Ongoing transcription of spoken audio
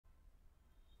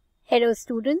Hello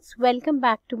students, welcome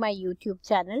back to my YouTube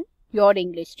channel, Your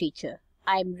English Teacher.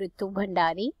 I am Ritu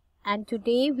Bhandari and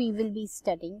today we will be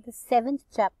studying the 7th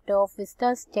chapter of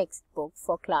Vista's textbook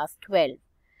for class 12.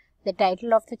 The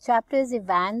title of the chapter is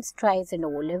Evans Tries an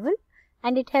O-Level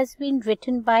and it has been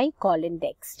written by Colin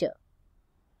Dexter.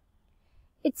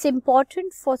 It's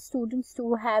important for students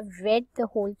to have read the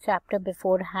whole chapter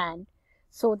beforehand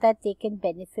so that they can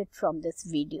benefit from this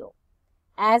video.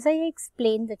 As I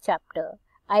explain the chapter,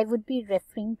 I would be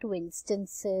referring to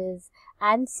instances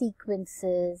and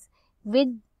sequences with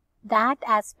that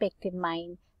aspect in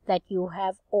mind that you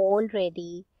have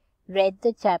already read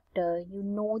the chapter, you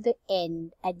know the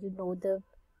end and you know the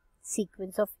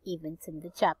sequence of events in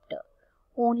the chapter.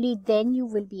 Only then you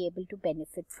will be able to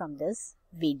benefit from this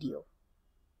video.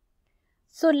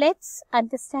 So let's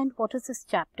understand what is this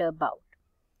chapter about.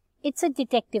 It's a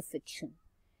detective fiction.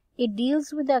 It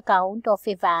deals with the account of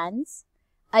Evans,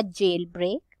 a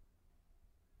jailbreak,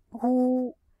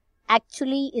 who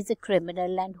actually is a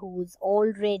criminal and who's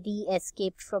already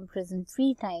escaped from prison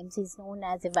 3 times. He's known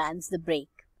as Evans the Break.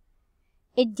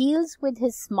 It deals with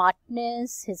his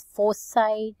smartness, his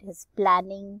foresight, his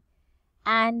planning,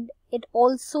 and it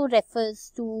also refers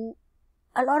to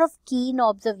a lot of keen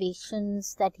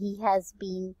observations that he has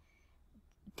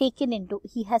taken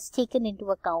into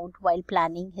account while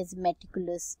planning his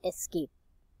meticulous escape.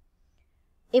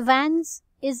 Evans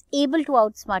is able to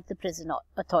outsmart the prison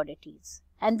authorities,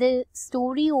 and the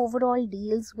story overall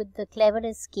deals with the clever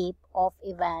escape of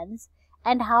Evans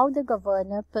and how the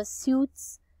governor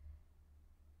pursues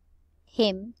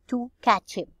him to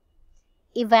catch him.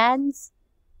 Evans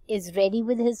is ready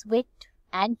with his wit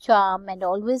and charm and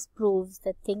always proves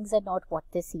that things are not what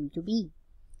they seem to be.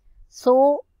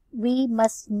 So we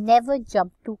must never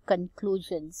jump to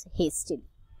conclusions hastily.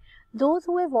 Those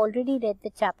who have already read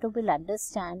the chapter will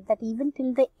understand that even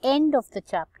till the end of the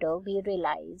chapter, we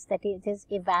realize that it is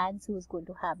Evans who is going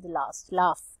to have the last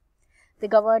laugh. The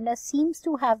governor seems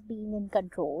to have been in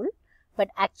control, but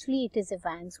actually it is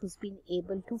Evans who's been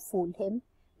able to fool him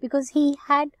because he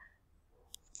had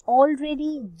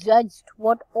already judged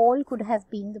what all could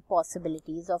have been the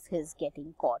possibilities of his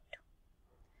getting caught.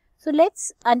 So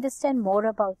let's understand more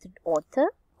about the author,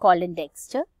 Colin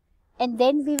Dexter, and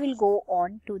then we will go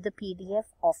on to the PDF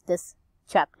of this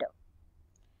chapter.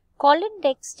 Colin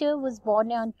Dexter was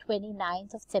born on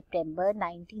 29th of September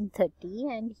 1930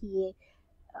 and he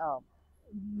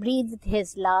breathed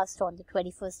his last on the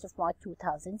 21st of March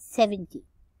 2017.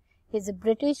 He is a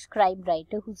British crime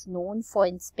writer who is known for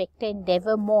Inspector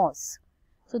Endeavour Morse.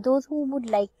 So those who would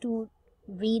like to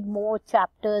read more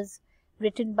chapters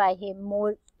written by him,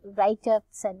 more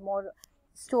write-ups and more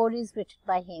stories written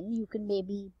by him, you can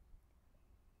maybe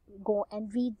go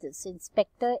and read this,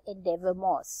 Inspector Endeavour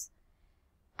Morse.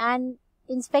 And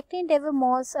Inspector Endeavour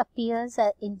Morse appears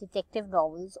in detective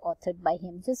novels authored by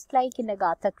him, just like in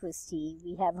Agatha Christie,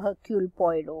 we have Hercule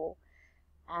Poirot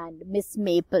and Miss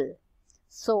Maple.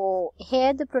 So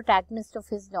here the protagonist of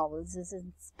his novels is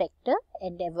Inspector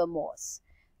Endeavour Morse.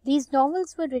 These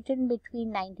novels were written between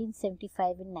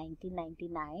 1975 and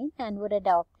 1999 and were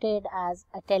adapted as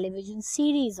a television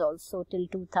series also till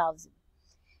 2000.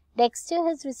 Dexter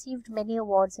has received many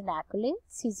awards and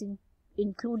accolades,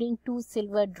 including 2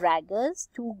 Silver Draggers,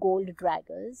 2 Gold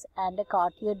Draggers, and a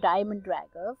Cartier Diamond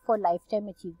Dragger for Lifetime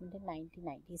Achievement in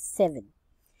 1997.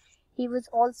 He was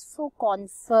also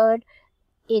conferred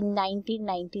in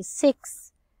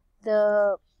 1996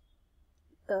 the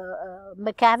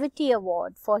Macavity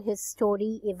Award for his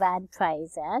story Evans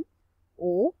Tries an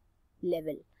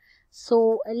O-Level.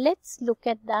 So let's look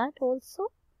at that also.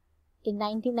 In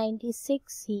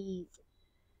 1996, he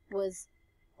was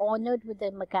honored with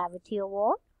the Macavity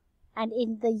Award, and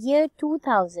in the year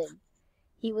 2000,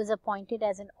 he was appointed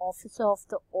as an officer of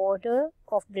the Order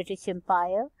of British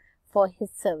Empire for his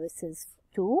services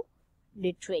to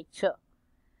literature.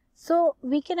 So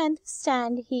we can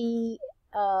understand he,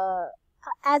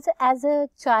 as a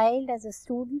child, as a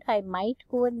student, I might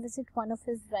go and visit one of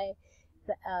his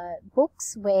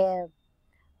books where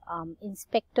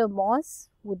Inspector Morse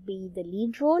would be the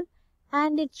lead role,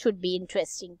 and it should be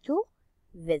interesting to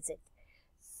visit.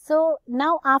 So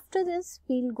now after this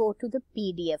we'll go to the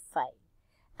PDF file.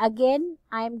 Again,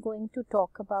 I am going to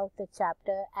talk about the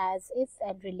chapter as if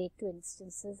and relate to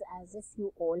instances as if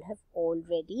you all have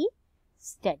already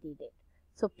studied it.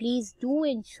 So please do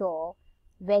ensure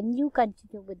when you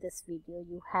continue with this video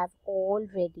you have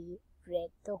already read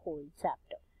the whole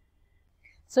chapter.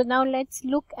 So now let's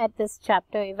look at this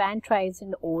chapter, Evans Tries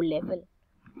an O-Level.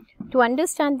 To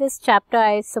understand this chapter,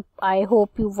 I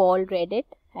hope you've all read it.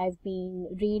 I've been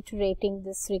reiterating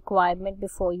this requirement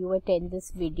before you attend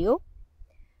this video.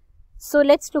 So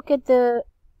let's look at the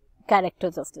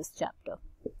characters of this chapter.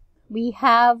 We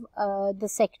have the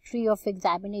Secretary of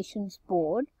Examinations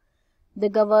Board, the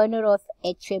Governor of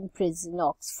HM Prison,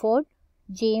 Oxford,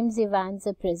 James Evans,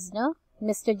 a prisoner,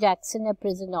 Mr. Jackson, a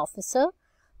prison officer,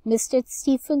 Mr.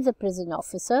 Stephens, a prison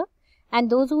officer,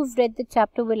 and those who've read the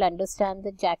chapter will understand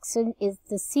that Jackson is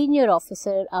the senior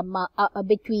officer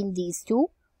between these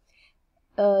two.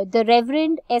 The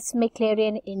Reverend S.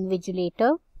 McLaren,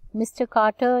 invigilator, Mr.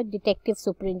 Carter, detective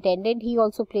superintendent, he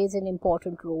also plays an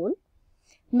important role,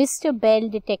 Mr. Bell,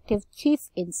 detective chief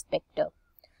inspector.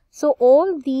 So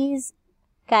all these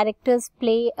characters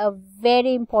play a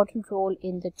very important role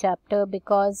in the chapter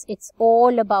because it's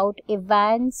all about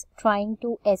Evans trying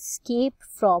to escape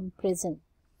from prison.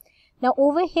 Now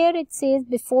over here it says,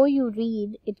 before you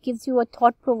read, it gives you a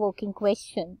thought-provoking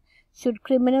question. Should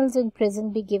criminals in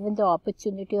prison be given the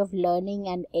opportunity of learning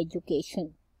and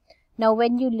education? Now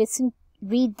when you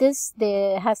read this,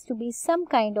 there has to be some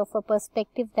kind of a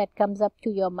perspective that comes up to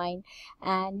your mind,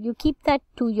 and you keep that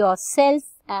to yourself,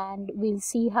 and we'll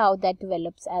see how that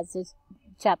develops as the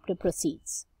chapter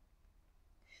proceeds.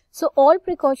 So all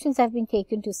precautions have been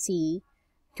taken to see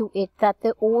to it that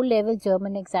the O-level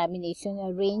German examination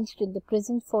arranged in the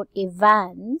prison for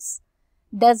Evans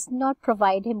does not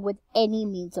provide him with any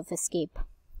means of escape.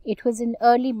 It was in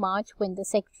early March when the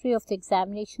Secretary of the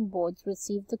Examination Boards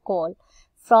received the call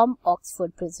from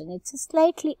Oxford Prison. It's a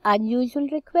slightly unusual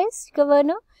request,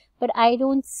 Governor, but I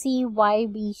don't see why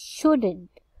we shouldn't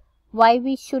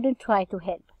try to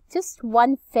help. Just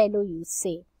one fellow, you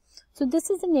say. So this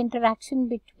is an interaction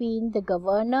between the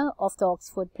Governor of the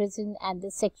Oxford Prison and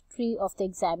the Secretary of the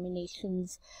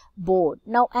Examinations Board.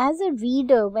 Now, as a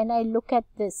reader, when I look at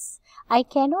this, I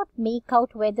cannot make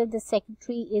out whether the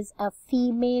Secretary is a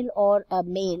female or a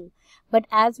male. But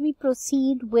as we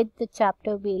proceed with the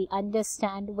chapter, we'll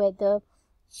understand whether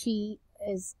she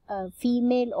is a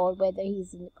female or whether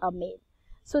he's a male.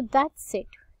 So that's it.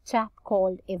 Chap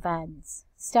called Evans.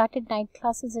 Started night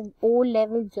classes in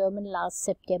O-level German last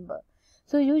September.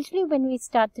 So usually when we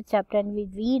start the chapter and we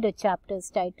read a chapter's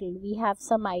title, we have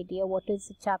some idea what is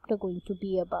the chapter going to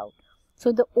be about.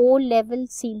 So the O-level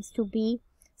seems to be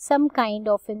some kind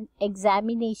of an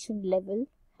examination level,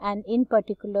 and in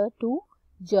particular to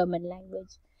German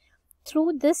language.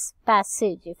 Through this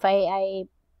passage, if I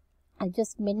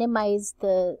just minimize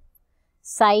the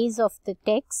size of the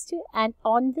text, and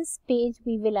on this page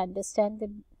we will understand that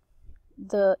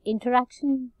the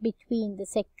interaction between the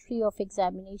Secretary of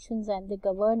Examinations and the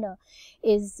Governor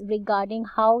is regarding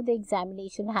how the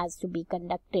examination has to be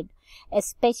conducted,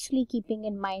 especially keeping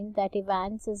in mind that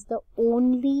Evans is the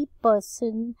only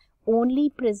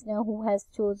prisoner who has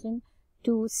chosen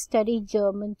to study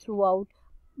German throughout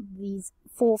these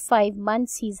 4-5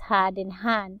 months he's had in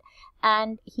hand,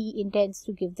 and he intends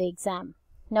to give the exam.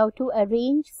 Now, to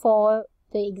arrange for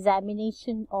the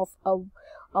examination of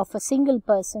a single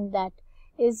person, that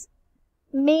is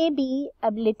maybe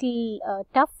a little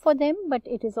tough for them, but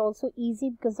it is also easy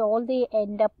because all they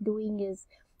end up doing is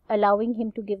allowing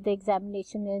him to give the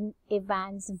examination in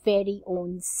Evans' very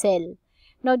own cell.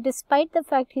 Now, despite the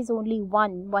fact he's only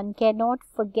one cannot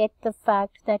forget the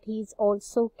fact that he's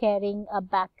also carrying a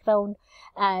background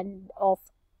and of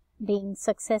being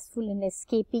successful in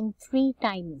escaping 3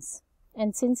 times.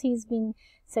 And since he's been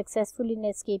successful in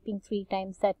escaping 3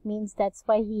 times, that means that's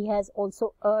why he has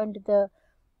also earned the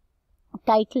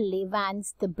title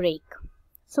Evans the Break.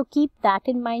 So keep that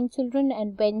in mind, children,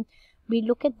 and when we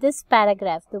look at this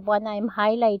paragraph, the one I'm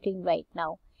highlighting right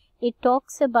now, it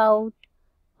talks about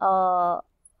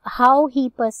how he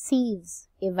perceives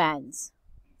Evans.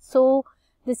 So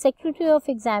the Secretary of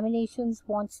Examinations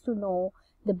wants to know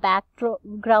the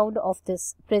background of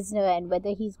this prisoner and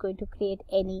whether he's going to create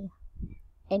any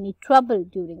trouble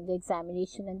during the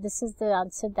examination, and this is the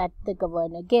answer that the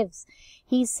Governor gives.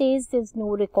 He says there's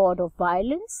no record of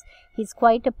violence. He's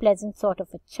quite a pleasant sort of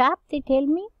a chap, they tell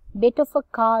me. Bit of a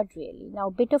card, really. Now,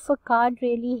 bit of a card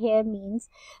really here means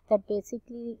that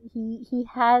basically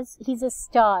he's a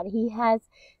star. He has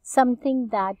something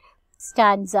that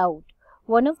stands out.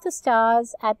 One of the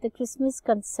stars at the Christmas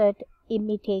concert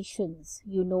imitations,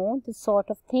 you know, the sort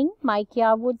of thing, Mike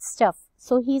Yarwood stuff.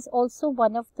 So he's also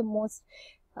one of the most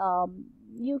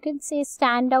you can say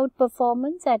standout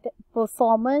performers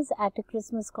at a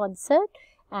Christmas concert,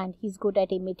 and he's good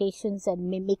at imitations and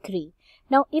mimicry.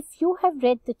 Now, if you have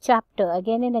read the chapter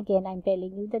again and again, I'm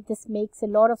telling you that this makes a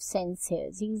lot of sense here.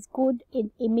 He's good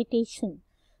in imitation.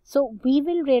 So we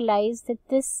will realize that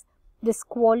this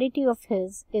quality of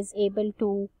his is able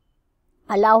to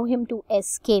allow him to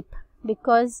escape,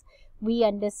 because we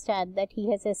understand that he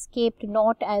has escaped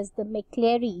not as the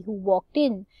McClary who walked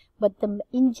in, but the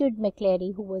injured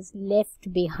McClary who was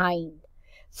left behind.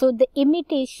 So the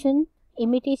imitation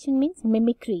means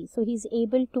mimicry. So he's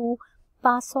able to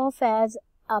pass off as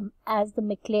the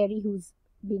McClary who's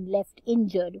been left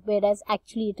injured, whereas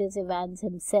actually it is Evans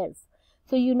himself.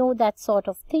 So you know that sort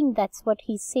of thing. That's what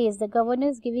he says. The governor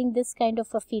is giving this kind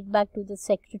of a feedback to the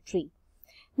secretary.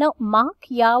 Now, Mark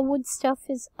Yarwood stuff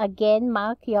is, again,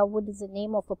 Mark Yarwood is the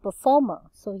name of a performer.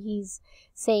 So he's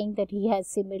saying that he has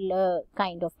similar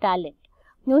kind of talent.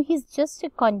 No, he's just a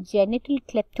congenital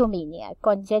kleptomaniac.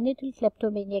 Congenital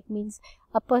kleptomaniac means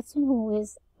a person who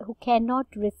cannot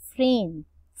refrain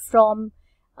from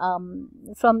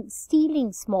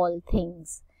stealing small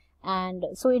things. And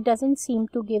so it doesn't seem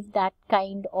to give that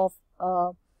kind of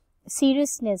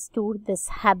seriousness to this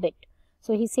habit.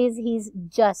 So he says he's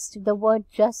just. The word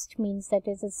just means that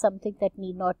it is something that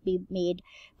need not be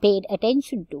paid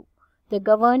attention to. The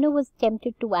governor was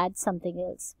tempted to add something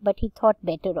else, but he thought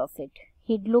better of it.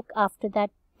 He'd look after that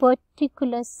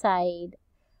particular side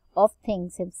of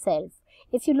things himself.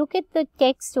 If you look at the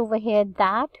text over here,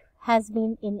 that has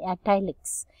been in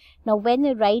italics. Now, when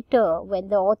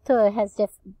the author has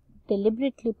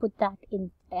deliberately put that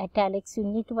in italics, you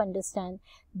need to understand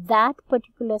that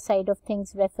particular side of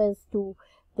things refers to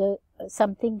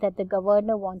something that the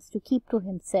governor wants to keep to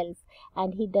himself,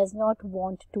 and he does not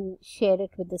want to share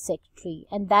it with the secretary.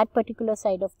 And that particular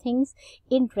side of things,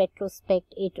 in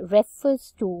retrospect, it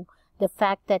refers to the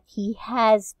fact that he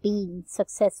has been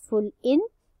successful in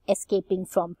escaping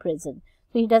from prison.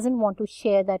 So he doesn't want to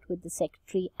share that with the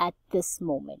secretary at this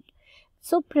moment.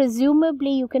 So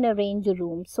presumably you can arrange a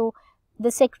room. So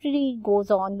the secretary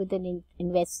goes on with an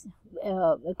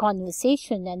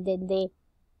conversation, and then they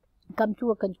come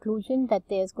to a conclusion that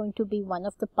there's going to be one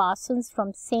of the parsons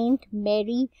from St.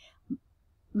 Mary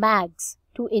Maggs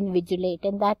to invigilate,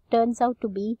 and that turns out to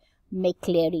be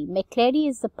McClary. McClary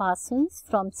is the parsons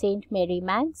from St. Mary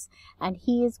Maggs, and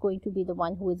he is going to be the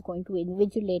one who is going to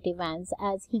invigilate Evans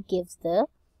as he gives the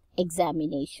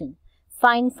examination.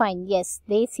 Fine, fine. Yes,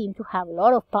 they seem to have a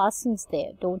lot of parsons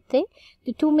there, don't they?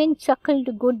 The two men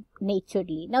chuckled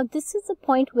good-naturedly. Now, this is a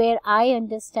point where I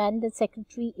understand the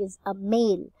secretary is a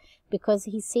male, because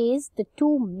he says the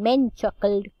two men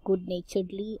chuckled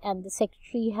good-naturedly, and the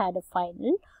secretary had a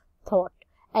final thought.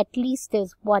 At least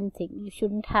there's one thing. You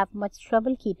shouldn't have much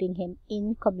trouble keeping him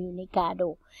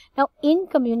incommunicado. Now,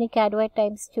 incommunicado, at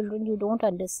times, children, you don't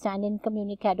understand.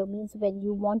 Incommunicado means when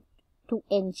you want to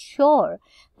ensure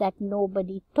that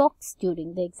nobody talks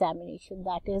during the examination.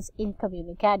 That is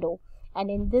incommunicado. And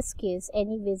in this case,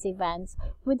 anyways, Evans,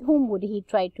 with whom would he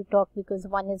try to talk? Because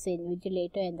one is the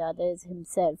invigilator and the other is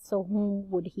himself. So whom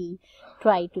would he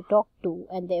try to talk to?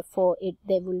 And therefore,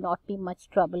 there will not be much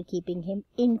trouble keeping him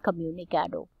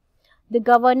incommunicado. The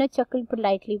governor chuckled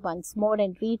politely once more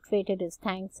and reiterated his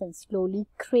thanks and slowly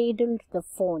cradled the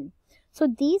phone. So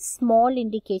these small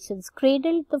indications,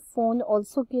 cradled the phone,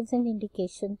 also gives an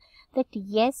indication that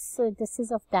yes, this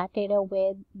is of that era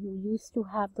where you used to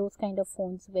have those kind of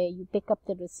phones where you pick up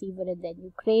the receiver and then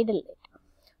you cradle it.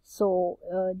 So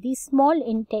these small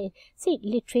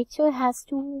literature has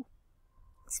to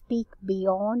speak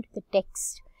beyond the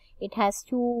text. It has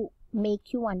to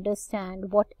make you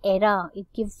understand what era. It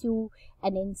gives you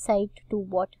an insight to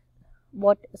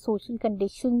what social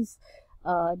conditions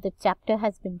the chapter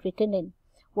has been written in,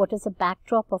 what is the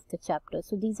backdrop of the chapter.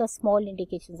 So these are small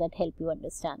indications that help you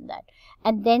understand that.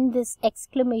 And then this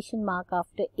exclamation mark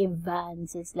after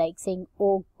Evans is like saying,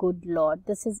 oh good Lord.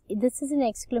 This is an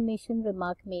exclamation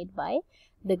remark made by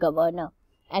the governor.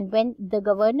 And when the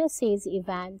governor says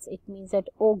Evans, it means that,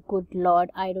 oh good Lord,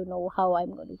 I don't know how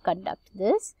I'm going to conduct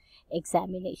this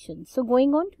examination. So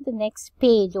going on to the next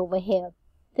page over here.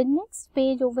 The next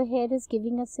page over here is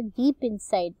giving us a deep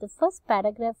insight. The first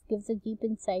paragraph gives a deep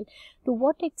insight to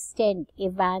what extent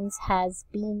Evans has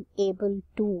been able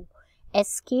to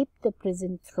escape the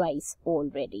prison thrice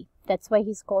already. That's why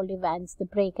he's called Evans the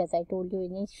Break, as I told you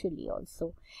initially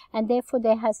also. And therefore,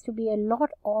 there has to be a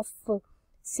lot of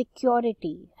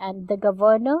security. And the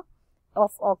governor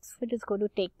of Oxford is going to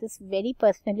take this very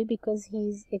personally, because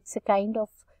it's a kind of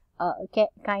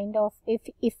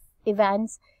if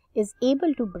Evans is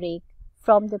able to break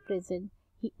from the prison,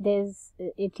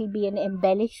 it will be an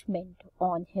embellishment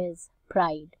on his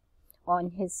pride,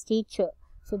 on his stature.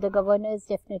 So the governor is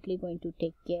definitely going to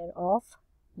take care of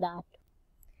that.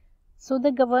 So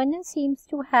the governor seems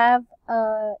to have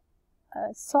a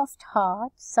soft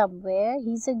heart somewhere.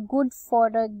 He's a good for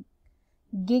a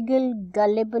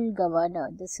gullible governor.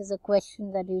 This is a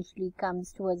question that usually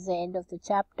comes towards the end of the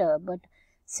chapter, but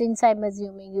since I'm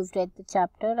assuming you've read the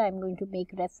chapter, I'm going to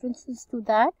make references to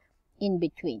that in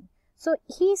between. So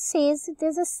he says that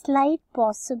there's a slight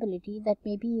possibility that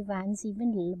maybe Evans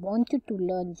even wanted to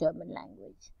learn German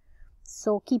language.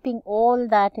 So keeping all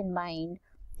that in mind,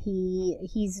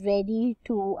 he's ready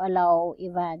to allow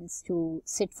Evans to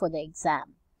sit for the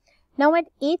exam. Now at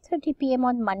 8:30 p.m.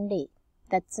 on Monday,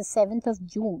 that's the 7th of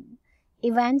June,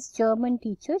 Evans' German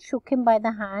teacher shook him by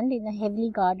the hand in a heavily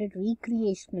guarded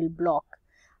recreational block.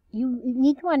 You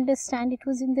need to understand it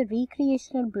was in the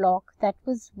recreational block, that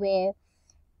was where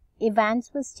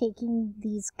Evans was taking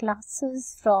these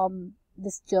classes from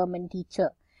this German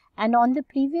teacher. And on the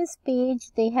previous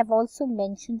page, they have also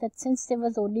mentioned that since there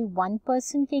was only one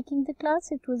person taking the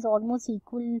class, it was almost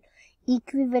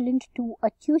equivalent to a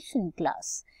tuition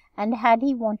class. And had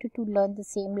he wanted to learn the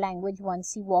same language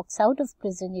once he walks out of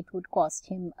prison, it would cost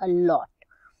him a lot.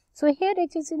 So here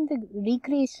it is in the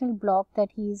recreational block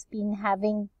that he's been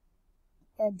having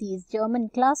these German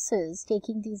classes,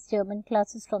 taking these German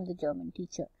classes from the German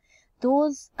teacher.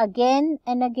 Those again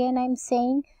and again I'm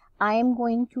saying, I am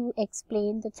going to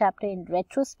explain the chapter in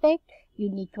retrospect. You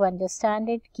need to understand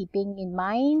it, keeping in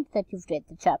mind that you've read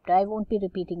the chapter. I won't be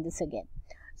repeating this again.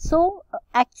 So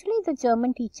actually the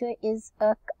German teacher is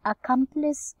an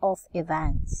accomplice of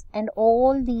Evans, and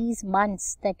all these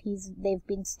months that they've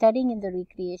been studying in the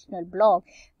recreational block,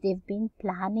 they've been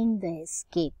planning the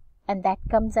escape, and that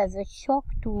comes as a shock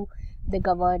to the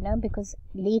governor, because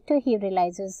later he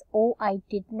realizes, oh, I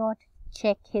did not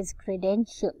check his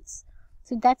credentials.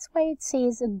 So that's why it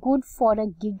says good for a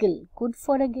giggle. Good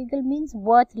for a giggle means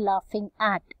worth laughing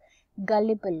at.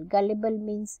 Gullible. Gullible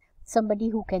means somebody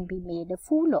who can be made a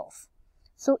fool of.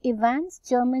 So Evans'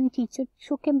 German teacher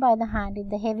shook him by the hand in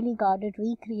the heavily guarded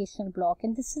recreational block,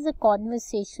 and this is a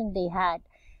conversation they had.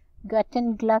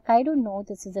 Guten Glück, I don't know,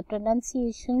 this is a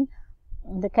pronunciation,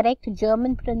 the correct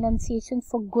German pronunciation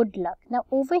for good luck. Now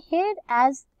over here,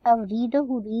 as a reader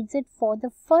who reads it for the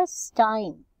first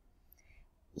time,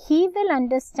 he will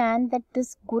understand that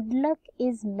this good luck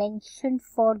is mentioned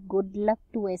for good luck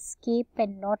to escape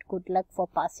and not good luck for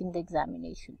passing the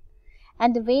examination.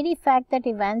 And the very fact that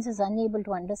Evans is unable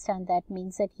to understand that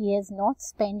means that he has not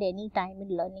spent any time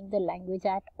in learning the language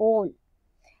at all.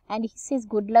 And he says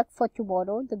good luck for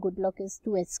tomorrow, the good luck is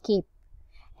to escape.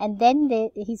 And then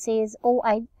he says, oh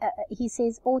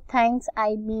thanks,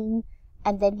 I mean,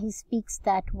 and then he speaks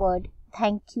that word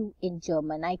thank you in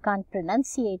German. I can't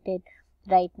pronounce it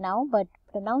right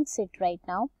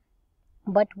now,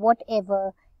 but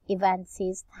whatever, Evans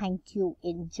says thank you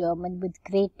in German with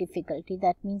great difficulty.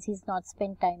 That means he's not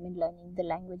spent time in learning the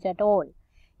language at all.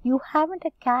 You haven't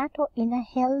a cat or in a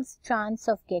hell's chance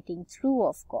of getting through,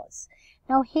 of course.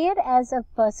 Now here, as a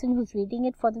person who's reading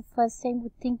it for the first time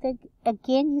would think that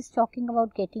again he's talking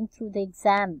about getting through the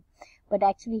exam, but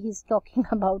actually he's talking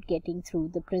about getting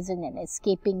through the prison and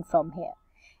escaping from here.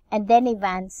 And then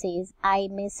Evans says, I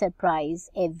may surprise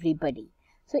everybody.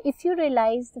 So if you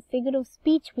realize the figure of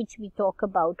speech which we talk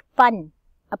about, pun,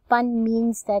 a pun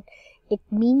means that it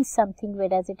means something,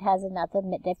 whereas it has another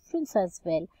reference as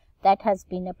well. That has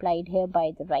been applied here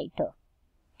by the writer.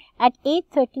 At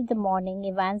 8:30 in the morning,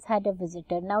 Evans had a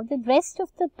visitor. Now the rest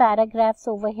of the paragraphs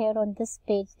over here on this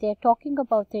page, they are talking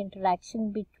about the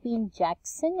interaction between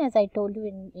Jackson, as I told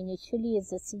you initially,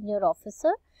 is a senior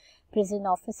officer, prison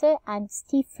officer, and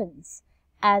Stephens,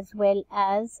 as well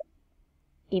as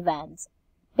Evans.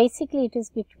 Basically, it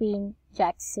is between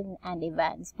Jackson and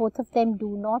Evans. Both of them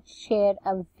do not share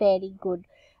a very good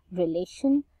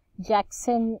relation.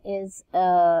 Jackson is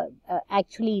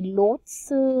actually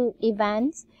loathes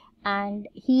Evans, and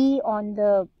he, on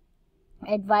the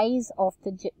advice of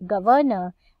the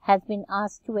governor, has been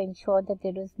asked to ensure that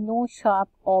there is no sharp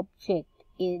object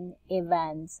in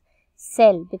Evans'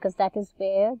 cell, because that is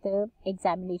where the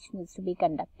examination is to be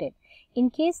conducted.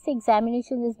 In case the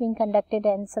examination is being conducted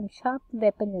and some sharp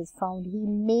weapon is found, he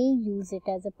may use it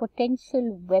as a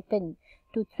potential weapon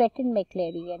to threaten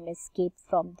McClary and escape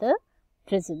from the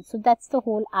prison. So that's the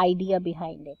whole idea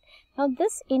behind it. Now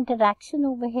this interaction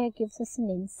over here gives us an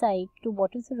insight to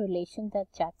what is the relation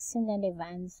that Jackson and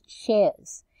Evans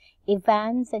shares.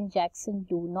 Evans and Jackson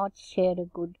do not share a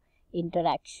good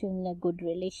interaction, a good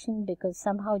relation, because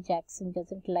somehow Jackson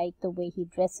doesn't like the way he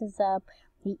dresses up.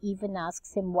 He even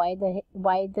asks him what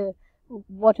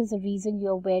is the reason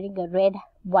you're wearing a red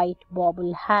white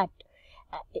bobble hat,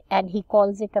 and he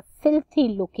calls it a filthy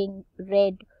looking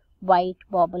red white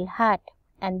bobble hat.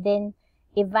 And then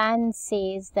Evans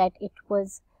says that it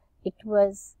was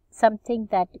something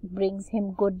that brings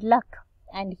him good luck,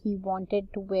 and he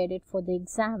wanted to wear it for the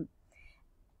exam.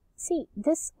 See,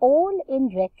 this all in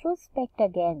retrospect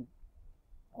again.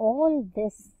 all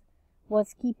this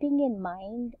was keeping in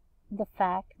mind the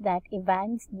fact that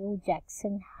Evans knew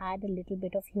Jackson had a little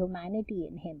bit of humanity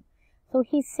in him. So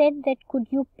he said that, could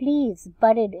you please,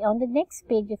 buried on the next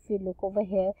page, if you look over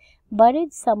here,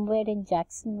 buried somewhere in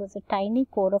Jackson was a tiny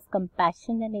core of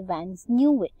compassion, and Evans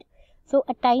knew it. So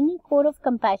a tiny core of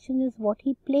compassion is what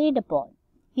he played upon.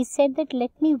 He said that,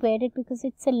 let me wear it because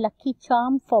it's a lucky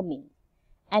charm for me.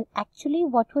 And actually,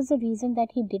 what was the reason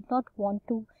that he did not want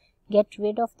to get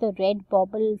rid of the red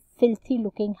bauble, filthy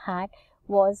looking hat,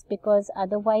 was because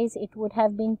otherwise it would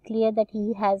have been clear that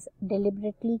he has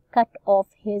deliberately cut off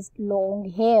his long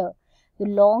hair, the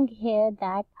long hair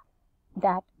that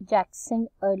Jackson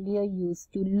earlier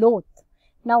used to loathe.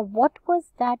 Now, what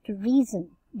was that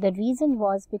reason? The reason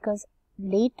was because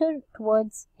later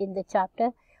towards in the chapter,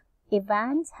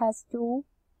 Evans has to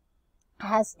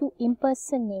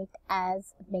impersonate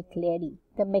as McClary,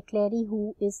 the McClary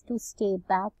who is to stay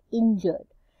back injured.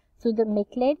 So the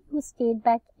McClary who stayed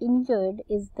back injured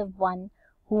is the one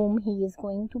whom he is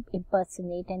going to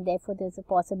impersonate, and therefore there's a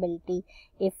possibility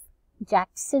if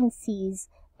Jackson sees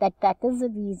that is the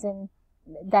reason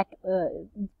that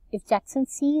if Jackson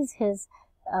sees his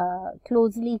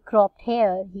closely cropped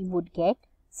hair, he would get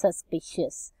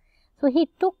suspicious. So he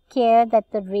took care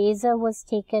that the razor was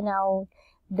taken out,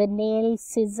 the nail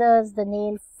scissors, the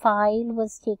nail file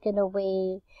was taken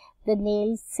away, the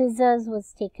nail scissors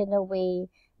was taken away.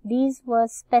 These were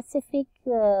specific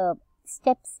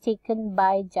steps taken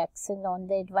by Jackson on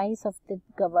the advice of the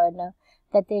governor,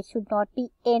 that there should not be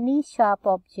any sharp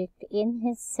object in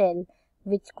his cell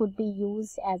which could be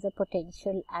used as a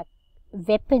potential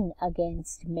weapon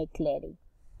against McClary.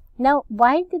 Now,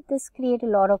 why did this create a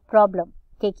lot of problem,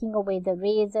 taking away the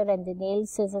razor and the nail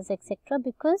scissors, etc.?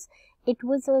 Because it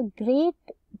was a great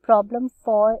problem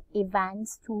for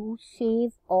Evans to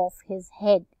shave off his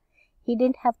head. He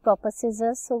didn't have proper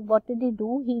scissors, so what did he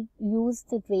do? He used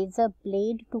the razor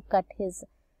blade to cut his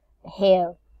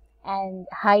hair and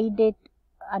hide it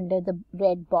under the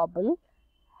red bauble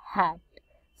hat.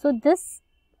 So this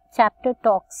chapter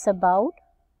talks about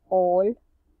all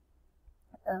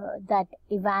that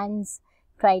Evans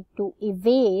tried to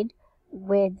evade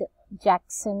with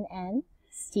Jackson and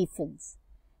Stephens.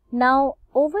 Now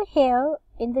over here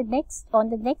on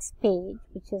the next page,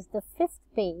 which is the 5th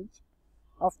page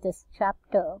of this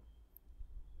chapter,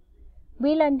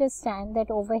 we'll understand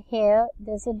that over here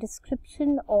there's a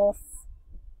description of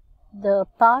the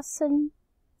parson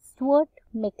Stuart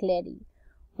McClary,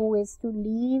 who is to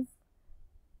leave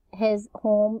his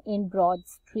home in Broad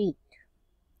Street.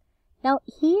 Now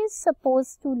he is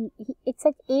supposed to, it's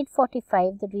at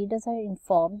 8:45, the readers are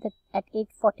informed that at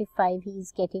 8:45 he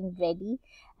is getting ready,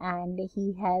 and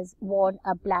he has worn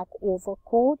a black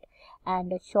overcoat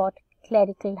and a short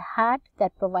clerical hat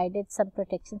that provided some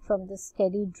protection from the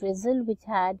steady drizzle which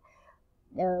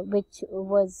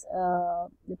was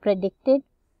predicted,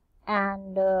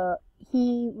 and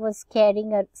he was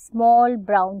carrying a small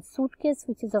brown suitcase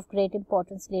which is of great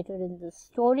importance later in the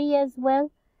story as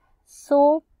well.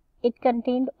 So it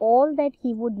contained all that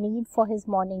he would need for his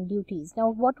morning duties. Now,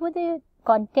 what were the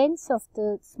contents of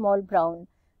the small brown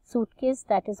suitcase?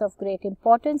 That is of great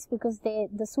importance because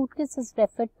the suitcase is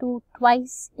referred to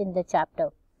twice in the chapter.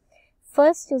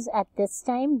 First is at this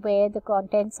time where the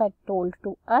contents are told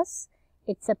to us.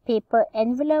 It's a paper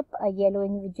envelope, a yellow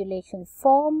invigilation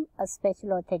form, a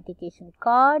special authentication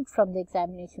card from the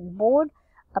examination board,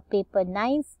 a paper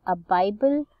knife, a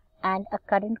Bible, and a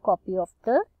current copy of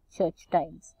the Church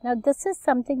Times. Now, this is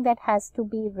something that has to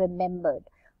be remembered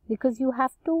because you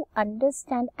have to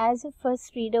understand, as a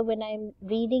first reader, when I'm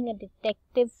reading a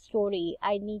detective story,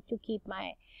 I need to keep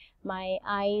my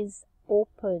eyes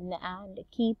open and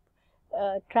keep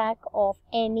track of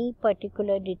any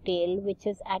particular detail which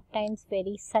is at times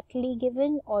very subtly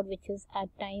given or which is at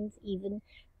times even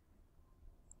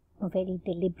very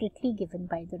deliberately given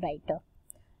by the writer.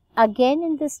 Again,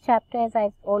 in this chapter, as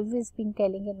I've always been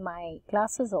telling in my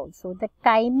classes also, the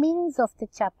timings of the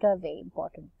chapter are very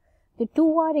important. The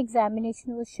 2-hour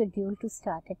examination was scheduled to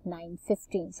start at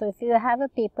 9:15. So, if you have a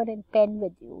paper and pen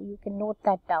with you, you can note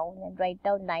that down and write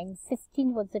down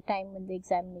 9:15 was the time when the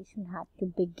examination had to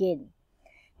begin.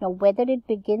 Now, whether it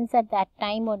begins at that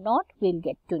time or not, we'll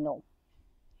get to know.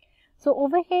 So,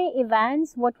 over here,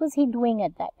 Evans, what was he doing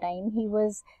at that time? He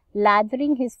was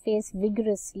lathering his face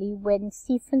vigorously when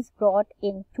Stephens brought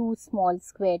in 2 small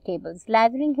square tables,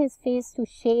 lathering his face to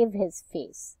shave his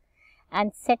face,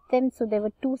 and set them. So there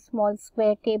were 2 small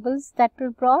square tables that were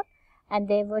brought, and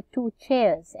there were 2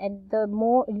 chairs, and the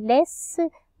less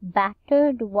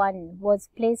battered one was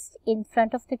placed in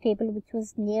front of the table which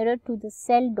was nearer to the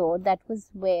cell door. That was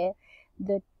where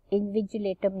the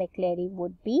Invigilator McClary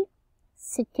would be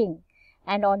sitting,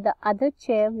 and on the other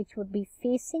chair, which would be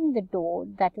facing the door,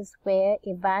 that is where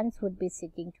Evans would be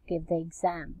sitting to give the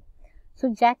exam.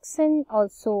 So Jackson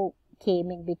also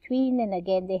came in between, and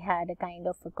again they had a kind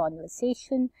of a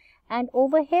conversation. And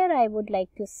over here I would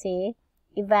like to say,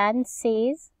 Evans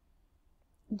says,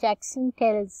 Jackson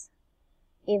tells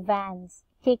Evans,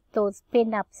 take those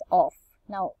pin-ups off.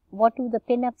 Now, what do the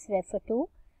pin-ups refer to?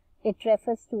 It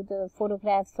refers to the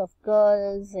photographs of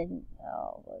girls in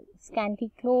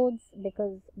scanty clothes,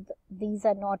 because these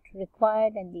are not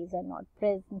required and these are not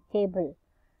presentable.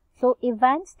 So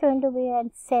Evans turned away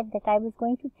and said that I was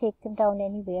going to take them down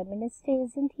anyway. Minister,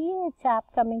 isn't he a chap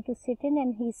coming to sit in?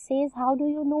 And he says, how do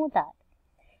you know that?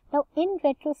 Now, in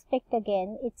retrospect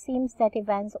again, it seems that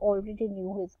Evans already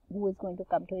knew who was going to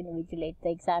come to invigilate the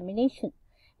examination.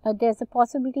 Now, there's a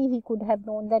possibility he could have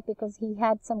known that because he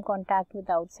had some contact with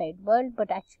the outside world,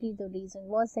 but actually the reason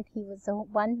was that he was the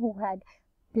one who had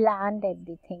planned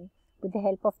everything with the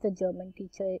help of the German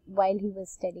teacher while he was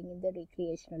studying in the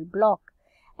recreational block.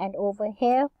 And over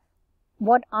here,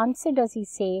 what answer does he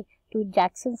say to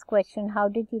Jackson's question, how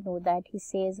did you know that? He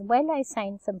says, well, I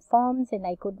signed some forms and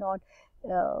I could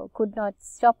not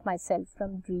stop myself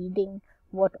from reading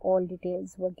what all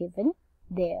details were given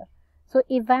there. So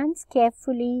Evans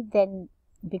carefully then,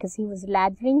 because he was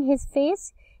lathering his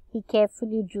face, he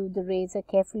carefully drew the razor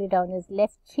carefully down his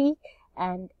left cheek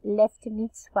and left a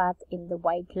neat swath in the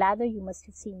white lather. You must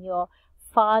have seen your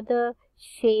father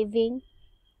shaving,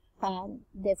 and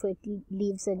therefore it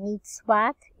leaves a neat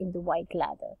swath in the white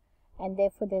lather, and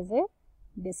therefore there's a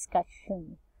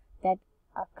discussion that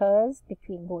occurs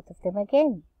between both of them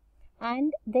again.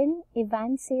 And then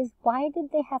Evans says, why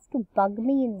did they have to bug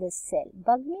me in this cell?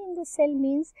 Bug me in the cell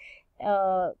means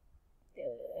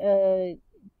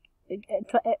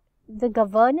the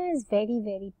governor is very,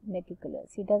 very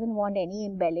meticulous. He doesn't want any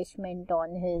embellishment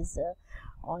on his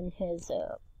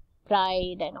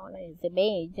pride and on his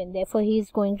image, and therefore he is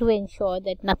going to ensure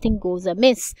that nothing goes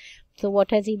amiss. So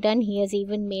what has he done? He has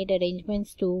even made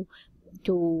arrangements to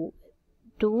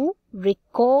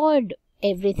record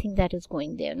everything that is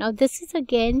going there. Now, this is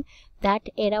again that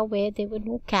era where there were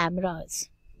no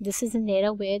cameras. This is an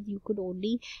era where you could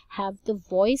only have the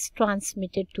voice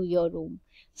transmitted to your room.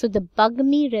 So the bug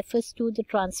me refers to the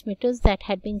transmitters that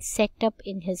had been set up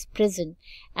in his prison,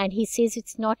 and he says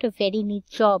it's not a very neat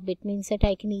job. It means that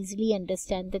I can easily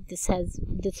understand that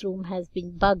this room has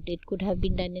been bugged. It could have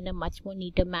been done in a much more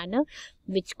neater manner,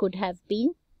 which could have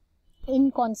been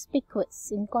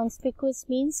inconspicuous. Inconspicuous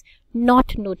means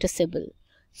not noticeable.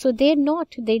 So they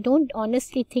don't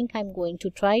honestly think I'm going to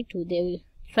try to. They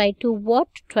try to what?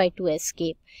 Try to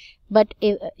escape. But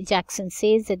Jackson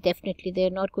says that definitely they're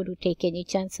not going to take any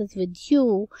chances with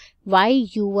you. Why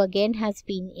you again has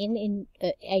been in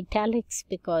italics,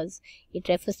 because it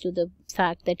refers to the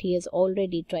fact that he has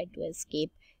already tried to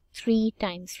escape 3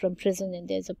 times from prison, and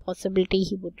there's a possibility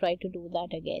he would try to do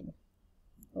that again.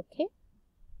 Okay.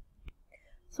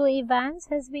 So Evans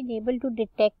has been able to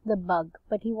detect the bug,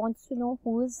 but he wants to know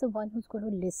who is the one who's going to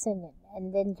listen in.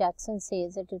 And then Jackson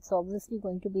says that it's obviously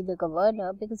going to be the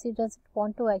governor, because he doesn't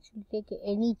want to actually take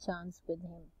any chance with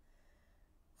him.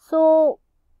 So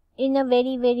in a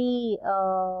very, very,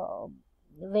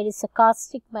 very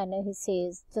sarcastic manner, he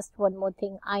says, just one more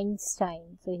thing,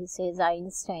 Einstein. So he says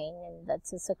Einstein, and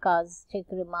that's a sarcastic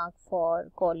remark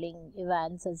for calling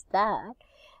Evans as that.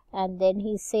 And then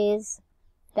he says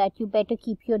that you better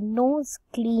keep your nose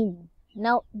clean.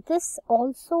 Now, this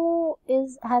also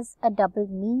has a double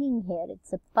meaning here.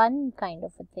 It's a pun kind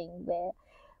of a thing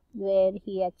where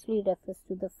he actually refers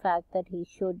to the fact that he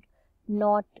should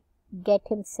not get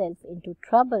himself into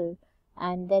trouble,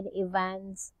 and then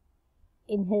Evans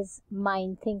in his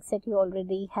mind thinks that he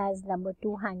already has number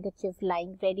 2 handkerchief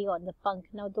lying ready on the punk.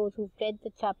 Now, those who've read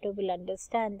the chapter will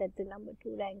understand that the number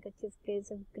 2 handkerchief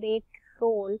plays a great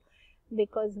role,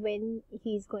 because when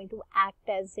he's going to act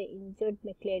as the injured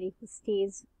McClary who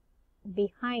stays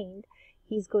behind,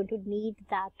 he's going to need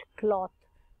that cloth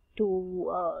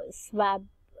to swab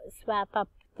up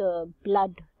the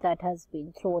blood that has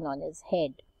been thrown on his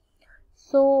head.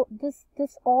 So this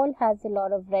all has a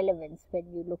lot of relevance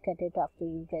when you look at it after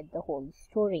you've read the whole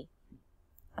story.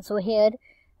 So here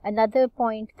another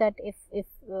point, that if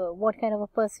what kind of a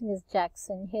person is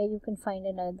Jackson, here you can find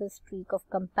another streak of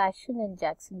compassion in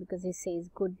Jackson, because he says,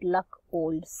 good luck,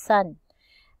 old son.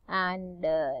 And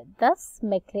thus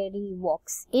McClary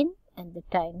walks in, and the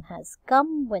time has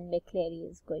come when McClary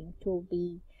is going to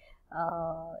be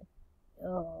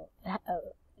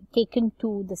taken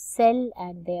to the cell,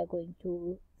 and they are going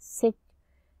to sit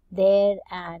there,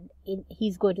 and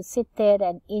he's going to sit there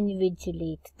and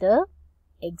invigilate the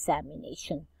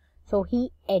examination. So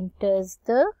he enters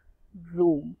the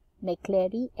room.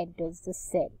 McClary enters the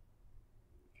cell.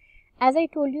 As I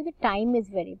told you, the time is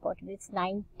very important. It's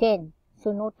 9:10.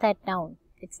 So note that down.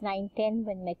 It's 9:10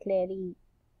 when McClary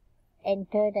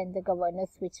entered and the governor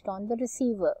switched on the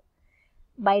receiver.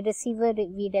 By receiver,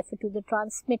 we refer to the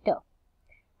transmitter.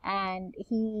 And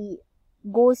he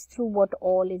goes through what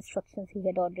all instructions he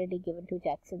had already given to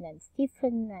Jackson and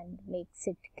Stephen and makes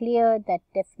it clear that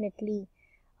definitely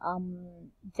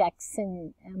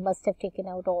Jackson must have taken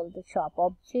out all the sharp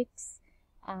objects.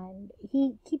 And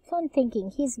he keeps on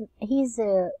thinking. He's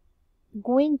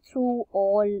going through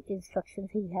all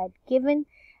instructions he had given,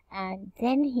 and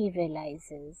then he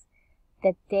realizes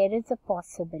that there is a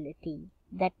possibility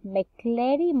that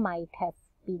McClary might have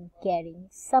been carrying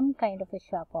some kind of a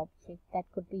sharp object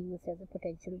that could be used as a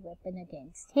potential weapon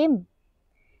against him.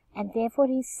 And therefore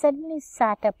he suddenly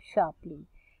sat up sharply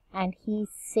and he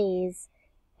says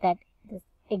that the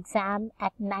exam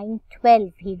at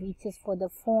 9:12, he reaches for the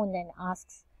phone and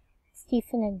asks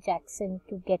Stephen and Jackson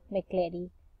to get McClary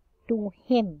to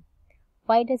him.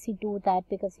 Why does he do that?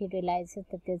 Because he realizes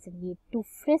that there's a need to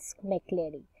frisk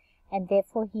McClary, and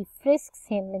therefore he frisks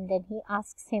him, and then he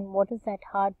asks him what is that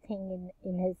hard thing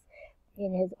in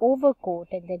his overcoat,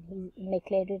 and then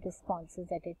McClary responds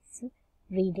that it's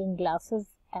reading glasses,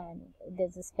 and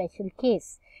there's a special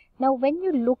case. Now when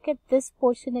you look at this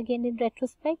portion again in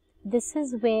retrospect, this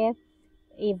is where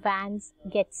Evans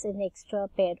gets an extra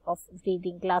pair of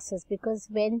reading glasses, because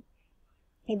when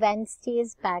Evans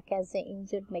stays back as the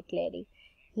injured McClary,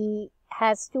 he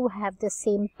has to have the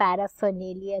same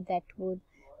paraphernalia that would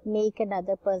make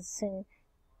another person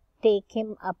take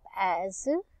him up as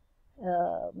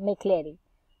McClary.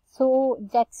 So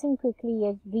Jackson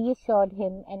quickly reassured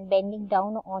him, and bending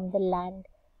down on the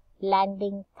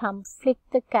landing thumb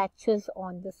flicked the catches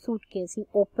on the suitcase. He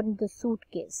opened the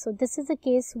suitcase. So this is a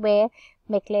case where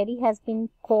McClary has been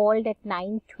called at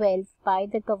 9:12 by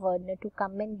the governor to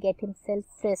come and get himself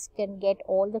frisked and get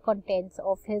all the contents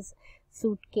of his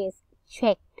suitcase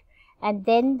checked. And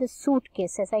then the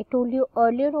suitcase, as I told you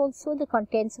earlier also, the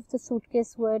contents of the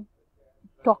suitcase were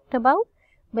talked about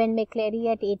when McClary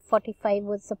at 8:45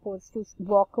 was supposed to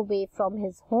walk away from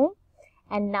his home.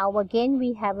 And now again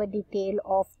we have a detail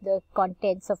of the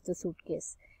contents of the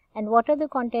suitcase. And what are the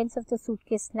contents of the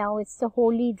suitcase now? It's the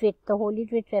Holy Writ. The Holy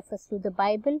Writ refers to the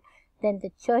Bible, then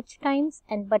the church times,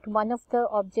 but one of the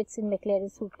objects in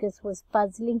McClary's suitcase was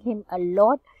puzzling him a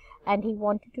lot, and he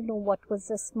wanted to know what was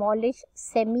the smallish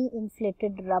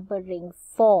semi-inflated rubber ring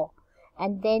for.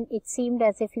 And then it seemed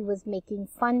as if he was making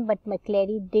fun, but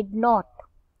McClary did not.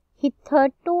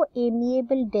 Hitherto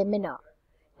amiable demeanor.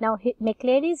 Now,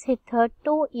 McClary's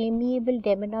hitherto amiable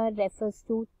demeanor refers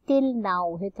to till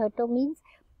now. Hitherto means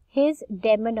his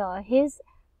demeanor, his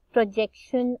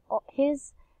projection,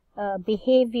 his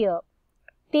behavior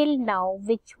till now,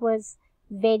 which was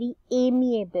very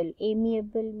amiable.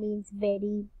 Amiable means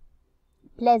very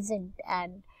pleasant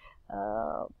and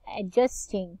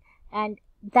adjusting, and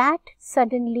that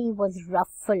suddenly was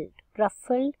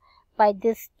ruffled by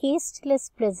this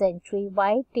tasteless pleasantry.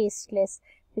 Why tasteless?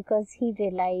 Because he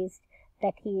realized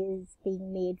that he is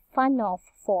being made fun of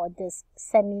for this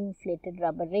semi-inflated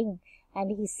rubber ring,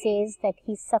 and he says that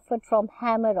he suffered from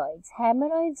hemorrhoids.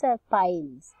 Hemorrhoids are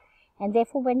piles, and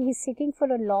therefore when he is sitting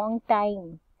for a long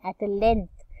time at a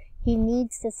length, he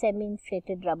needs the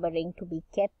semi-inflated rubber ring to be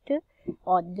kept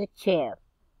on the chair.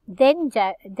 Then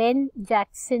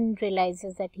Jackson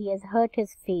realizes that he has hurt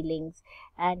his feelings,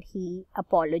 and he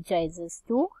apologizes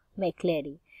to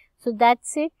McClary. So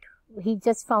that's it. He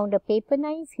just found a paper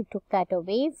knife. He took that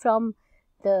away from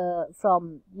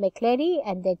McClary,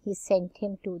 and then he sent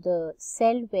him to the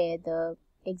cell where the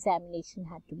examination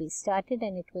had to be started,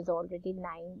 and it was already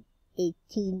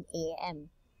 9:18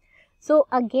 a.m. So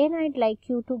again, I'd like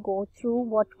you to go through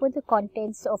what were the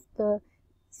contents of the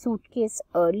suitcase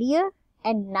earlier,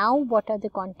 and now what are the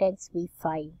contents we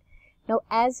find. Now,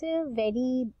 as a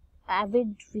very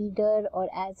avid reader or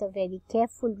as a very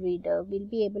careful reader, will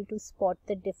be able to spot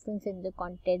the difference in the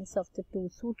contents of the two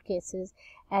suitcases,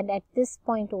 and at this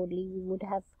point only we would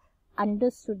have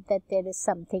understood that there is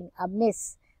something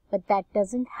amiss, but that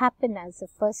doesn't happen as the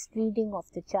first reading of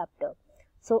the chapter.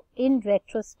 So in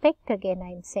retrospect, again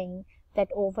I am saying that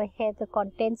over here the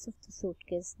contents of the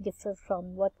suitcase differ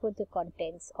from what were the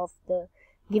contents of the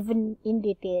given in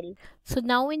detail. So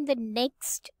now in the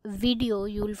next video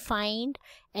you will find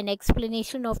an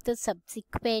explanation of the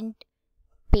subsequent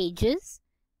pages,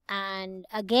 and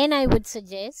again I would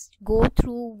suggest go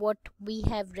through what we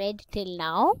have read till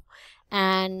now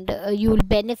and you'll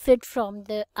benefit from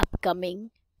the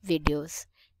upcoming videos.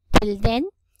 Till then,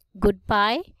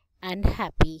 goodbye and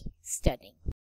happy studying.